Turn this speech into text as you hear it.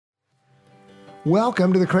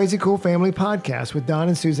Welcome to the Crazy Cool Family Podcast with Don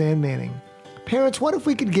and Suzanne Manning. Parents, what if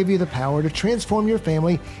we could give you the power to transform your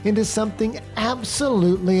family into something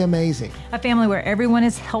absolutely amazing? A family where everyone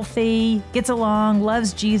is healthy, gets along,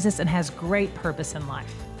 loves Jesus, and has great purpose in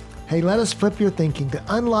life. Hey, let us flip your thinking to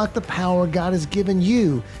unlock the power God has given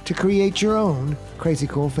you to create your own Crazy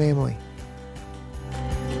Cool family.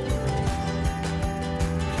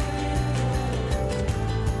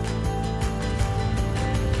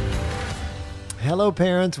 Hello,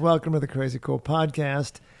 parents. Welcome to the Crazy Cool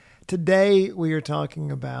Podcast. Today, we are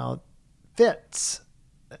talking about fits.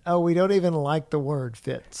 Oh, we don't even like the word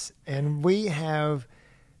fits. And we have...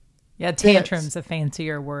 Yeah, tantrum's a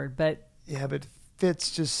fancier word, but... Yeah, but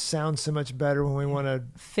fits just sounds so much better when we want to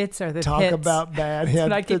fits are the talk pits. about bad. That's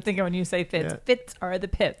what I keep thinking when you say fits. Yeah. Fits are the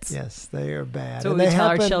pits. Yes, they are bad. So and we they tell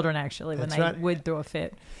happen, our children, actually, when they would throw a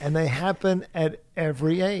fit. And they happen at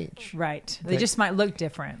every age. Right. They just might look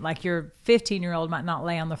different. Like your 15-year-old might not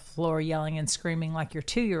lay on the floor yelling and screaming like your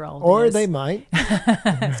 2-year-old Or is. they might.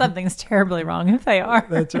 Something's terribly wrong if they are.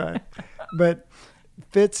 That's right. But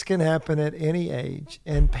fits can happen at any age.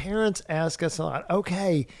 And parents ask us a lot,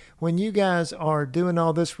 okay, when you guys are doing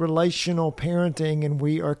all this relational parenting and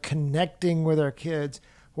we are connecting with our kids,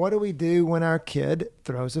 what do we do when our kid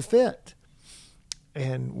throws a fit?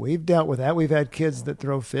 And we've dealt with that. We've had kids that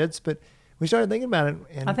throw fits, but we started thinking about it.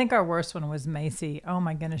 And I think our worst one was Macy. Oh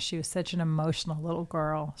my goodness, she was such an emotional little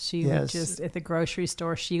girl. She would just, at the grocery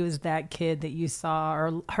store, she was that kid that you saw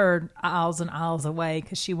or heard aisles and aisles away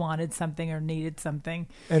because she wanted something or needed something.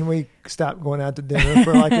 And we stopped going out to dinner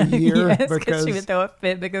for like a year. Yes, because she would throw a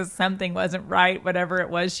fit because something wasn't right, whatever it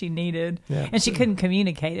was she needed. Yeah. And she couldn't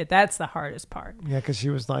communicate it. That's the hardest part. Yeah, because she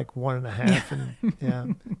was like 1.5 and yeah,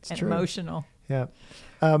 it's and true. Emotional. Yeah.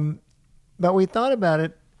 But we thought about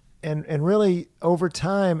it. And really, over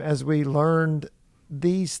time, as we learned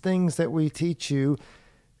these things that we teach you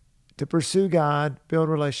to pursue God, build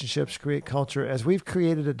relationships, create culture, as we've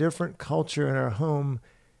created a different culture in our home,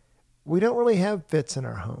 we don't really have fits in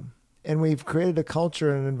our home. And we've created a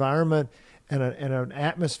culture, an environment, and an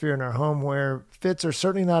atmosphere in our home where fits are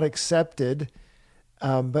certainly not accepted,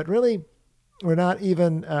 but really, we're not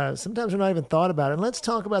even, sometimes we're not even thought about it. And let's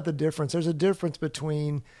talk about the difference. There's a difference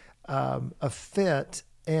between a fit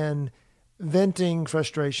and venting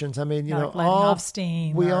frustrations. I mean, like letting off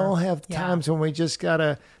steam. We all have times when we just got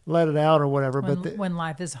to let it out or whatever. When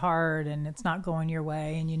life is hard and it's not going your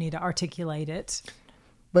way and you need to articulate it.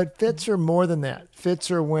 But fits are more than that.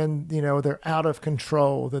 Fits are when, they're out of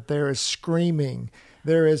control, that there is screaming,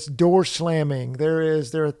 there is door slamming, there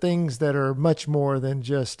are things that are much more than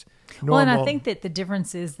just normal. Well, and I think that the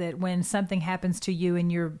difference is that when something happens to you and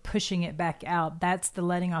you're pushing it back out, that's the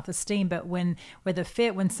letting off the steam. But with a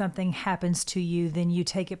fit, when something happens to you, then you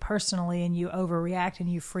take it personally and you overreact and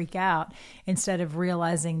you freak out instead of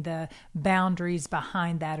realizing the boundaries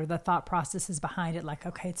behind that or the thought processes behind it. Like,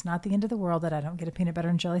 okay, it's not the end of the world that I don't get a peanut butter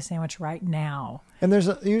and jelly sandwich right now. And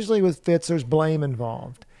usually with fits, there's blame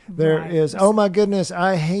involved. There is, oh my goodness,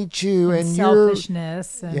 I hate you, and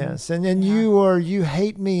selfishness. You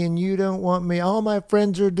hate me, and you don't want me. All my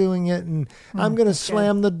friends are doing it, and I'm going to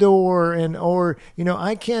slam the door, or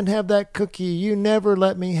I can't have that cookie. You never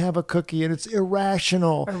let me have a cookie, and it's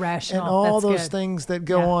irrational, and all those things that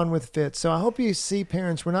go on with fits. So I hope you see,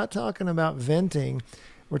 parents, we're not talking about venting.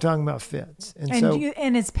 We're talking about fits.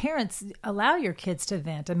 And as parents, allow your kids to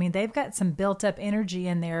vent. I mean, they've got some built up energy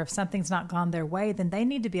in there. If something's not gone their way, then they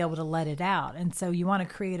need to be able to let it out. And so you want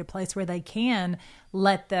to create a place where they can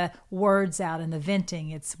let the words out and the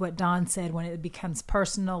venting. It's what Don said, when it becomes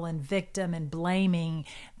personal and victim and blaming,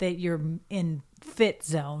 that you're in fit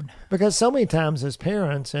zone. Because so many times as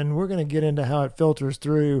parents, and we're going to get into how it filters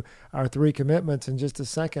through our 3 commitments in just a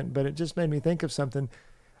second, but it just made me think of something.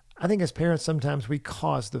 I think as parents, sometimes we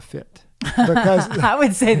cause the fit. Because I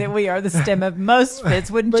would say that we are the stem of most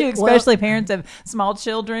fits, wouldn't you? Especially parents of small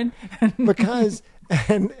children. Because,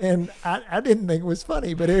 and I didn't think it was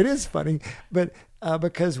funny, but it is funny. But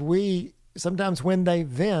because we, sometimes when they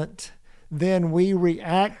vent, then we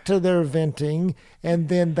react to their venting, and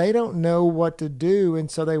then they don't know what to do.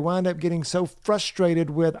 And so they wind up getting so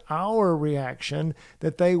frustrated with our reaction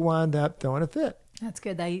that they wind up throwing a fit. That's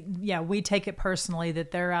good. We take it personally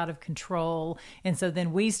that they're out of control. And so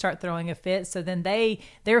then we start throwing a fit. So then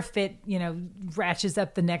their fit, ratchets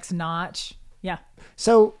up the next notch. Yeah.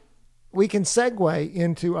 So we can segue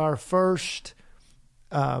into our first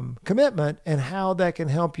commitment and how that can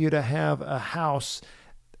help you to have a house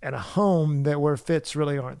and a home where fits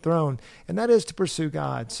really aren't thrown. And that is to pursue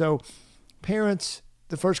God. So parents,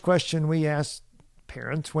 the first question we ask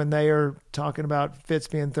parents when they are talking about fits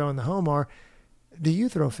being thrown in the home are, Do you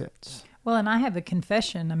throw fits? Well, and I have a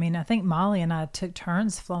confession. I mean, I think Molly and I took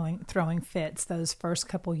turns throwing fits those first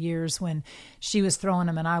couple years when she was throwing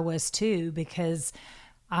them and I was too, because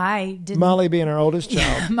I didn't. Molly being our oldest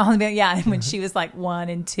child. And when she was like 1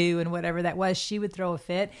 and 2 and whatever that was, she would throw a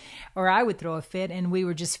fit or I would throw a fit, and we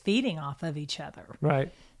were just feeding off of each other.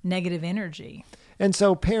 Right. Negative energy. And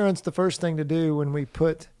so parents, the first thing to do when we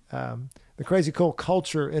put the Crazy Cool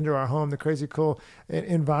culture into our home, the Crazy Cool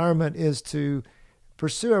environment, is to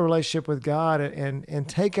pursue a relationship with God and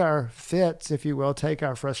take our fits, if you will, take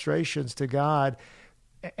our frustrations to God.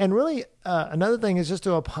 And really, another thing is just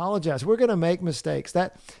to apologize. We're going to make mistakes.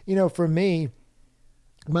 That, for me,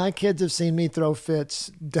 my kids have seen me throw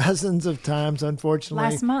fits dozens of times, unfortunately.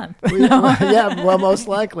 Last month. Most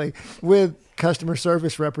likely with customer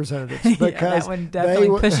service representatives, because that one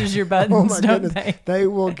definitely pushes your buttons, don't they? They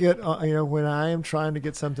will get, when I am trying to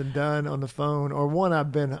get something done on the phone, or one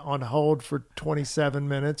I've been on hold for 27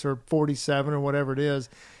 minutes or 47 or whatever it is,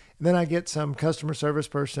 and then I get some customer service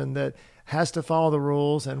person that has to follow the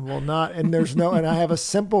rules and will not, and I have a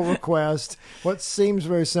simple request, what seems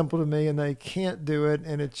very simple to me, and they can't do it,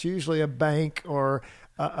 and it's usually a bank or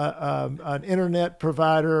an internet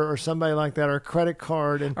provider or somebody like that, or a credit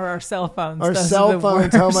card, or our cell phones. Or cell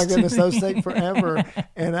phones. Oh my goodness, those take forever.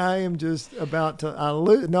 And I am just about to, I'll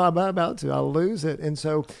lose it. And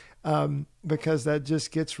so, because that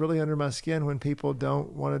just gets really under my skin when people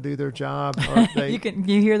don't want to do their job. Or they,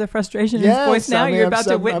 you hear the frustration in his voice now. You're about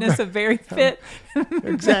to witness a very fit.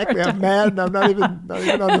 Exactly. I'm mad, and I'm not even on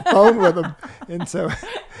the phone with them. And so,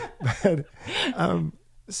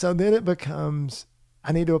 so then it becomes,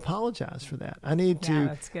 I need to apologize for that. I need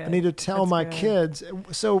to tell my kids.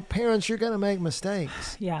 So parents, you're going to make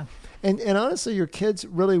mistakes. Yeah. And honestly, your kids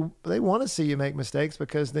really, they want to see you make mistakes,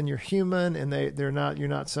 because then you're human, and you're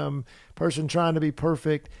not some person trying to be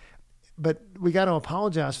perfect. But we got to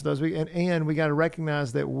apologize for those. And we got to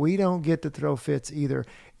recognize that we don't get to throw fits either.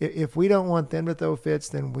 If we don't want them to throw fits,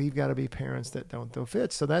 then we've got to be parents that don't throw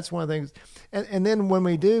fits. So that's one of the things. And then when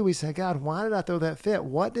we do, we say, God, why did I throw that fit?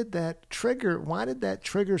 What did that trigger? Why did that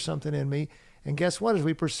trigger something in me? And guess what? As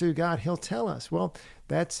we pursue God, He'll tell us, well,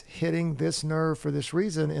 that's hitting this nerve for this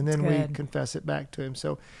reason. And then we confess it back to Him.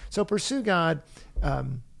 So pursue God.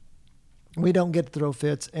 We don't get to throw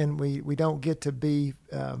fits, and we don't get to be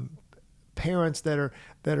parents that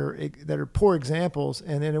are poor examples.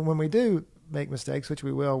 And then when we do make mistakes, which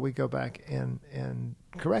we will, we go back and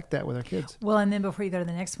correct that with our kids. Well, and then before you go to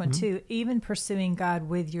the next one too, even pursuing God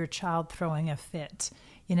with your child throwing a fit.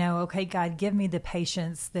 Okay, God, give me the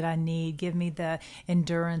patience that I need. Give me the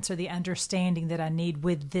endurance or the understanding that I need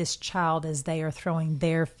with this child as they are throwing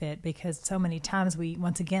their fit. Because so many times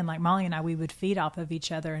once again, like Molly and I, we would feed off of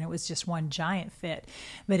each other, and it was just one giant fit.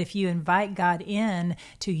 But if you invite God in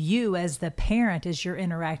to you as the parent, as you're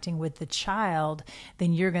interacting with the child,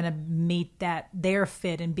 then you're going to meet their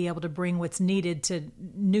fit and be able to bring what's needed to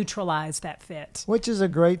neutralize that fit. Which is a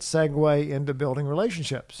great segue into building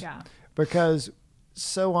relationships. Yeah. Because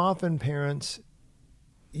so often, parents,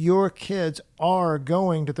 your kids are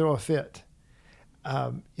going to throw a fit.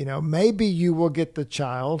 Maybe you will get the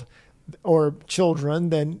child or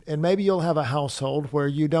children, and maybe you'll have a household where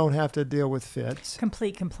you don't have to deal with fits.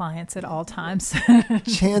 Complete compliance at all times.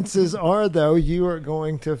 Chances are, though, you are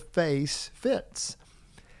going to face fits.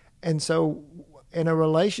 And so, in a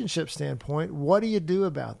relationship standpoint, what do you do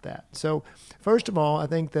about that? So, first of all, I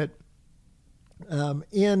think that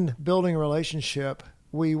in building a relationship,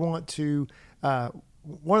 we want to,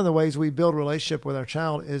 one of the ways we build a relationship with our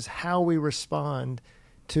child is how we respond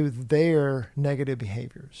to their negative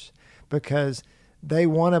behaviors, because they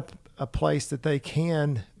want a place that they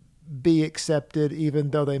can be accepted, even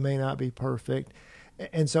though they may not be perfect.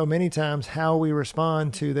 And so many times how we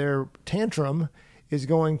respond to their tantrum is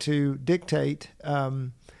going to dictate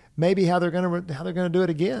maybe how they're going to do it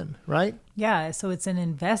again, right? Yeah, so it's an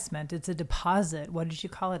investment. It's a deposit. What did you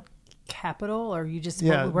call it? Capital? Or you just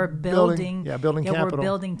we're building capital. We're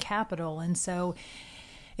building capital. And so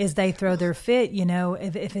as they throw their fit,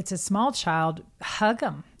 if it's a small child, hug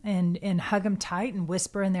them and hug them tight and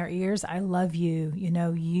whisper in their ears, I love you.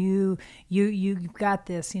 You got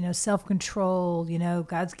this, self-control,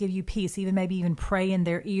 God's give you peace, maybe even pray in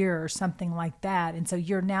their ear or something like that. And so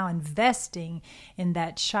you're now investing in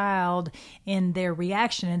that child, in their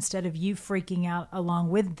reaction. Instead of you freaking out along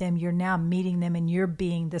with them, you're now meeting them and you're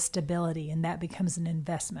being the stability, and that becomes an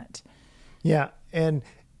investment. Yeah. And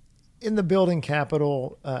in the building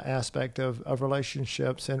capital aspect of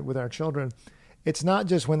relationships and with our children, it's not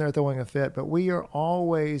just when they're throwing a fit, but we are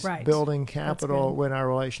always Right. building capital in our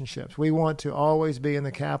relationships. We want to always be in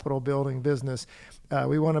the capital building business.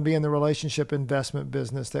 We want to be in the relationship investment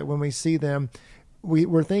business, that when we see them,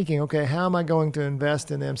 we're thinking, okay, how am I going to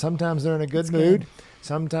invest in them? Sometimes they're in a good mood.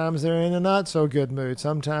 Sometimes they're in a not so good mood.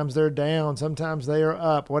 Sometimes they're down. Sometimes they are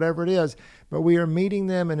up, whatever it is. But we are meeting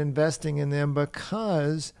them and investing in them,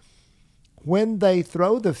 because when they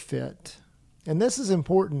throw the fit, and this is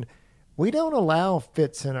important, we don't allow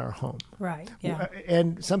fits in our home. Right. Yeah.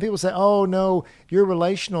 And some people say, oh, no, you're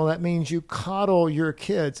relational. That means you coddle your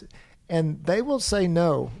kids. And they will say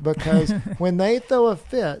no, because when they throw a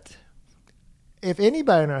fit, if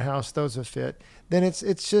anybody in our house throws a fit, then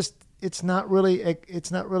it's not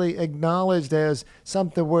really acknowledged as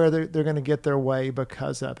something where they're going to get their way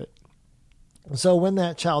because of it. So when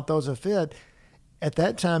that child throws a fit, at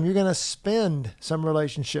that time, you're going to spend some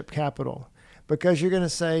relationship capital, because you're going to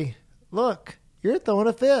say, look, you're throwing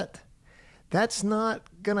a fit. That's not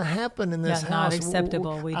going to happen in this house. Not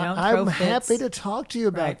acceptable. We don't throw I'm fits. happy to talk to you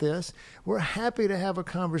about Right. this. We're happy to have a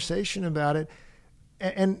conversation about it.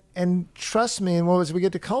 And trust me, and as we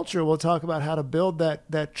get to culture, we'll talk about how to build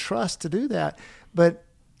that trust to do that. But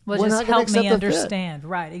Well, we're just not going to help me accept the fit. understand.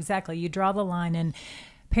 Right, exactly. You draw the line, and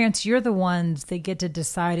parents, you're the ones that get to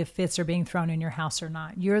decide if fits are being thrown in your house or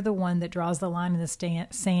not. You're the one that draws the line in the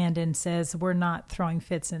sand and says, we're not throwing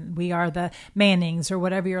fits, and we are the Mannings or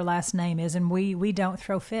whatever your last name is, and we don't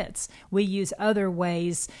throw fits. We use other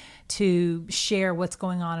ways to share what's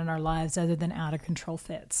going on in our lives other than out of control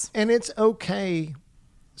fits. And it's okay.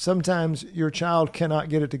 Sometimes your child cannot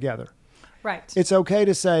get it together. Right. It's okay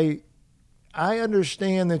to say, I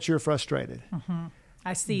understand that you're frustrated.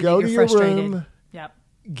 I see Go that to you're your frustrated. room. Yep.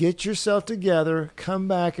 Get yourself together, come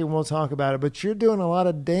back, and we'll talk about it. But you're doing a lot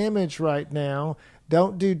of damage right now.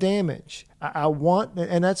 Don't do damage. I want,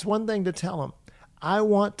 and that's one thing to tell them. I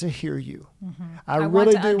want to hear you. I really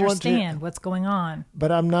want to do understand what's going on.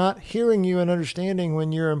 but I'm not hearing you and understanding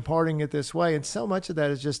when you're imparting it this way. And so much of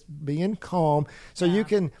that is just being calm. So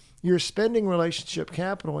you're spending relationship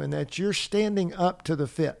capital in that you're standing up to the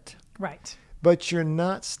fit, Right. but you're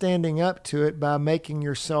not standing up to it by making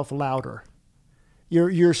yourself louder.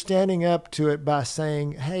 You're standing up to it by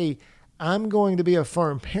saying, hey, I'm going to be a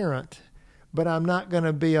firm parent, but I'm not going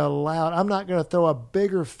to be I'm not going to throw a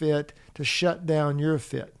bigger fit to shut down your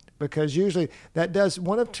fit. Because usually that does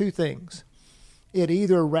one of two things. It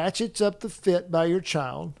either ratchets up the fit by your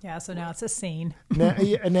child. Yeah, so now it's a scene.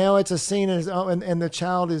 Now it's a scene, and the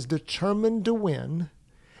child is determined to win.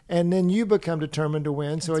 And then you become determined to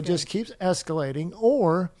win. So it just keeps escalating.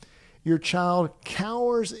 Or your child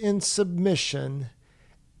cowers in submission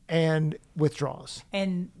and withdraws.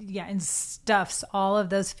 And stuffs all of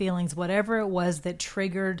those feelings, whatever it was that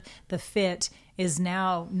triggered the fit is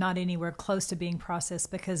now not anywhere close to being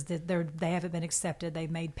processed, because they haven't been accepted.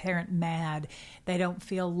 They've made parent mad. They don't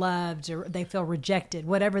feel loved, or they feel rejected,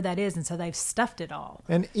 whatever that is. And so they've stuffed it all.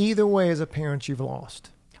 And either way, as a parent, you've lost.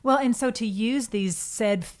 Well, and so to use these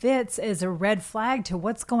said fits as a red flag to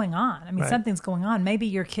what's going on. I mean, Right. Something's going on. Maybe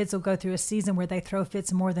your kids will go through a season where they throw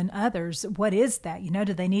fits more than others. What is that?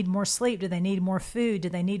 Do they need more sleep? Do they need more food? Do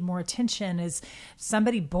they need more attention? Is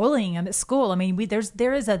somebody bullying them at school? I mean,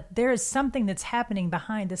 there is something that's happening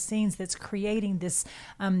behind the scenes that's creating this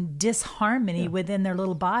disharmony within their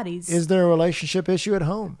little bodies. Is there a relationship issue at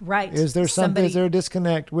home? Right. Is there something? Is there a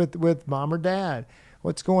disconnect with mom or dad?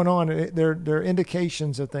 What's going on? There are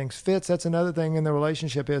indications of things. Fits, that's another thing in the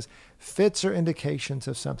relationship, is fits are indications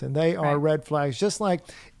of something. They are red flags. Just like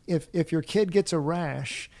if your kid gets a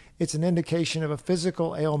rash, it's an indication of a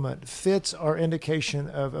physical ailment. Fits are indication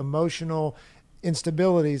of emotional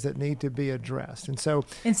instabilities that need to be addressed. And so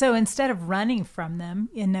instead of running from them,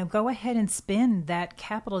 go ahead and spend that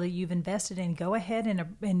capital that you've invested in. Go ahead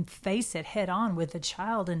and face it head on with the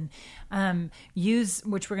child, and use,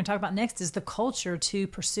 which we're going to talk about next, is the culture to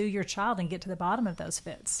pursue your child and get to the bottom of those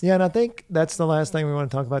fits. Yeah, and I think that's the last thing we want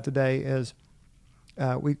to talk about today is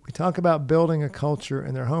we talk about building a culture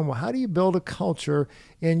in their home. Well, how do you build a culture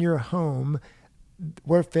in your home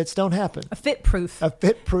where fits don't happen? A fit-proof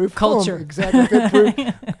culture. Home. Exactly,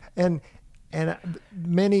 fit-proof. and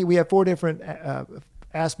we have 4 different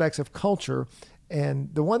aspects of culture,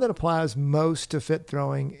 and the one that applies most to fit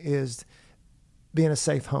throwing is being a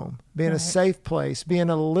safe home, being a safe place,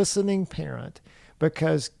 being a listening parent,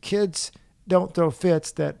 because kids don't throw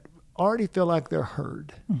fits that already feel like they're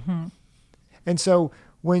heard. Mm-hmm. And so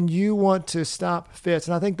when you want to stop fits,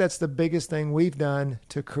 and I think that's the biggest thing we've done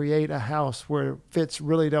to create a house where fits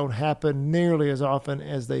really don't happen nearly as often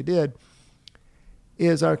as they did,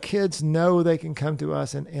 is our kids know they can come to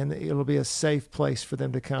us, and it'll be a safe place for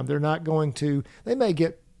them to come. They're not going to, they may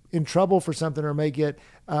get in trouble for something, or may get,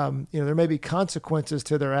 there may be consequences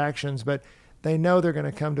to their actions, but they know they're going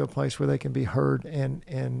to come to a place where they can be heard, and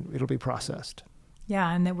it'll be processed.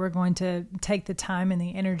 Yeah, and that we're going to take the time and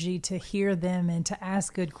the energy to hear them and to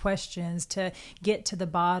ask good questions, to get to the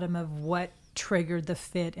bottom of what triggered the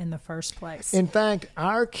fit in the first place. In fact,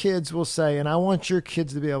 our kids will say, and I want your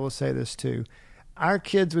kids to be able to say this too, our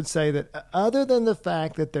kids would say that other than the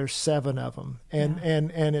fact that there's 7 of them and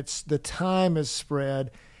it's the time is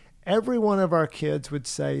spread, every one of our kids would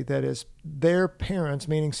say that as their parents,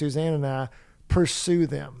 meaning Suzanne and I, pursue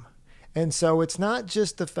them. And so it's not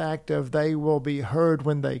just the fact of they will be heard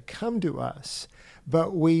when they come to us,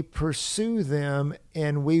 but we pursue them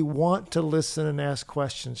and we want to listen and ask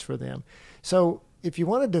questions for them. So if you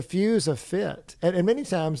want to diffuse a fit, and many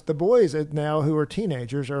times the boys now who are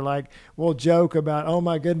teenagers are like, will joke about, oh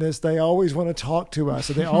my goodness, they always want to talk to us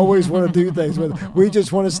and they always want to do things with us. We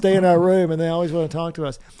just want to stay in our room and they always want to talk to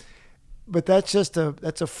us. But that's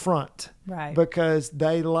a front, right? Because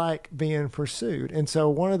they like being pursued. And so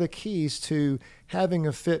one of the keys to having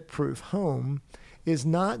a fit-proof home is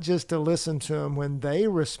not just to listen to them when they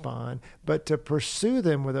respond, but to pursue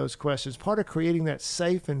them with those questions. Part of creating that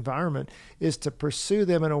safe environment is to pursue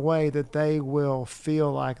them in a way that they will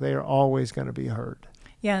feel like they are always going to be heard.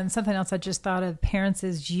 Yeah, and something else I just thought of, parents,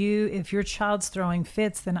 is if your child's throwing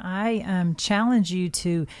fits, then I challenge you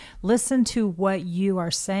to listen to what you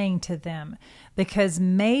are saying to them, because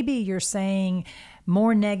maybe you're saying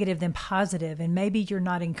more negative than positive, and maybe you're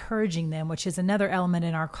not encouraging them, which is another element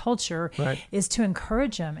in our culture, right, is to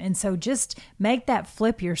encourage them. And so just make that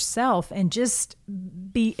flip yourself and just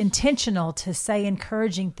be intentional to say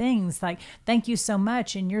encouraging things like, thank you so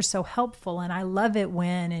much, and you're so helpful, and I love it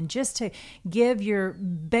when, and just to give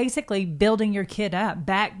basically building your kid up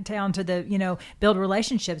back down to the, build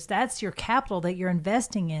relationships. That's your capital that you're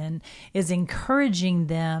investing in, is encouraging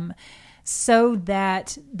them, so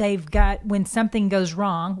that they've got, when something goes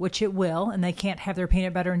wrong, which it will, and they can't have their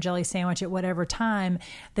peanut butter and jelly sandwich at whatever time,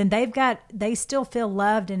 then they still feel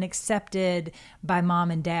loved and accepted by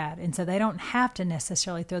mom and dad. And so they don't have to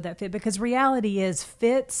necessarily throw that fit, because reality is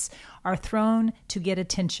fits are thrown to get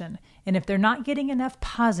attention. And if they're not getting enough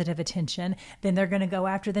positive attention, then they're going to go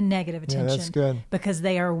after the negative attention. Yeah, that's good. Because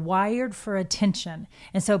they are wired for attention.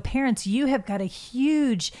 And so parents, you have got a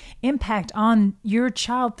huge impact on your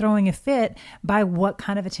child throwing a fit by what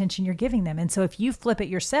kind of attention you're giving them. And so if you flip it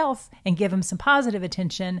yourself and give them some positive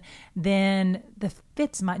attention, then the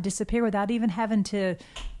fits might disappear without even having to,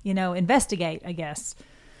 investigate, I guess.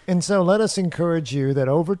 And so let us encourage you that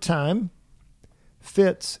over time,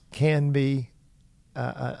 fits can be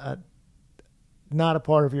not a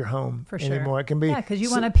part of your home for sure anymore. It can be, because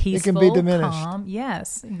you want a peaceful, it can be diminished. Calm.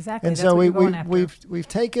 Yes, exactly. And that's so we've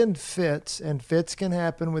taken fits, and fits can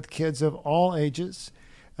happen with kids of all ages.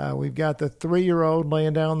 We've got the 3-year-old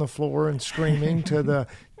laying down on the floor and screaming to the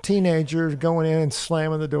teenager going in and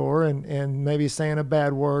slamming the door and maybe saying a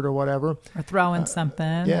bad word or whatever, or throwing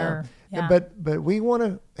something. Yeah. But we want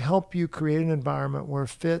to help you create an environment where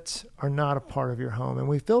fits are not a part of your home. And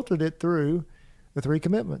we filtered it through the 3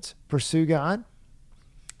 commitments. Pursue God.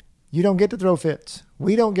 You don't get to throw fits.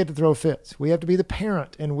 We don't get to throw fits. We have to be the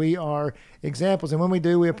parent, and we are examples. And when we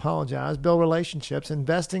do, we apologize, build relationships,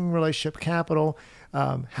 investing relationship capital,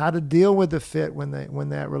 how to deal with the fit when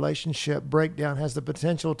that relationship breakdown has the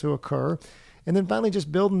potential to occur. And then finally, just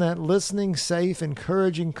building that listening, safe,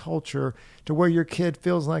 encouraging culture to where your kid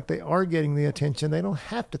feels like they are getting the attention. They don't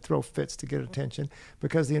have to throw fits to get attention,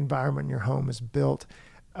 because the environment in your home is built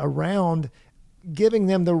around giving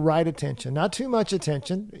them the right attention. Not too much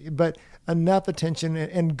attention, but enough attention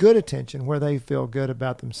and good attention where they feel good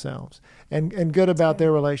about themselves and good about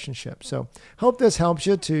their relationship. So hope this helps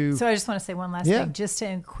you to... So I just want to say one last thing, just to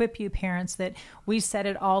equip you parents, that we said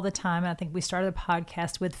it all the time. And I think we started the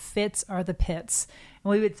podcast with fits are the pits. And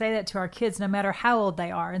we would say that to our kids no matter how old they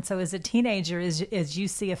are. And so as a teenager, as you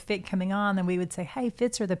see a fit coming on, then we would say, hey,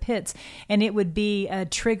 fits are the pits. And it would be a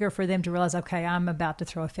trigger for them to realize, okay, I'm about to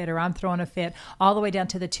throw a fit, or I'm throwing a fit, all the way down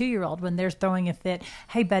to the 2-year-old when they're throwing a fit.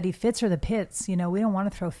 Hey, buddy, fits are the pits. We don't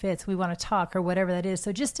want to throw fits. We want to talk, or whatever that is.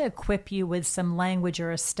 So just to equip you with some language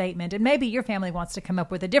or a statement. And maybe your family wants to come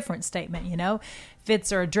up with a different statement,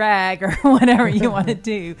 fits are a drag, or whatever you want to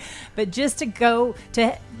do. But just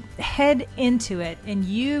to head into it, and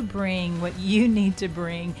you bring what you need to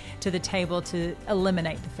bring to the table to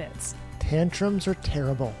eliminate the fits. Tantrums are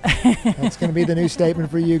terrible. That's going to be the new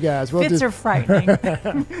statement for you guys. Fits are frightening.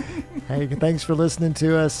 Hey, thanks for listening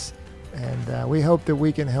to us. And we hope that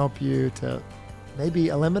we can help you to maybe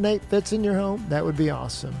eliminate fits in your home, that would be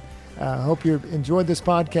awesome. Hope you enjoyed this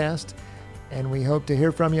podcast, and we hope to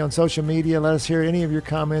hear from you on social media. Let us hear any of your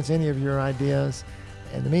comments, any of your ideas.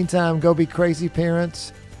 In the meantime, go be crazy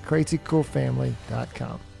parents,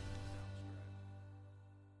 crazycoolfamily.com.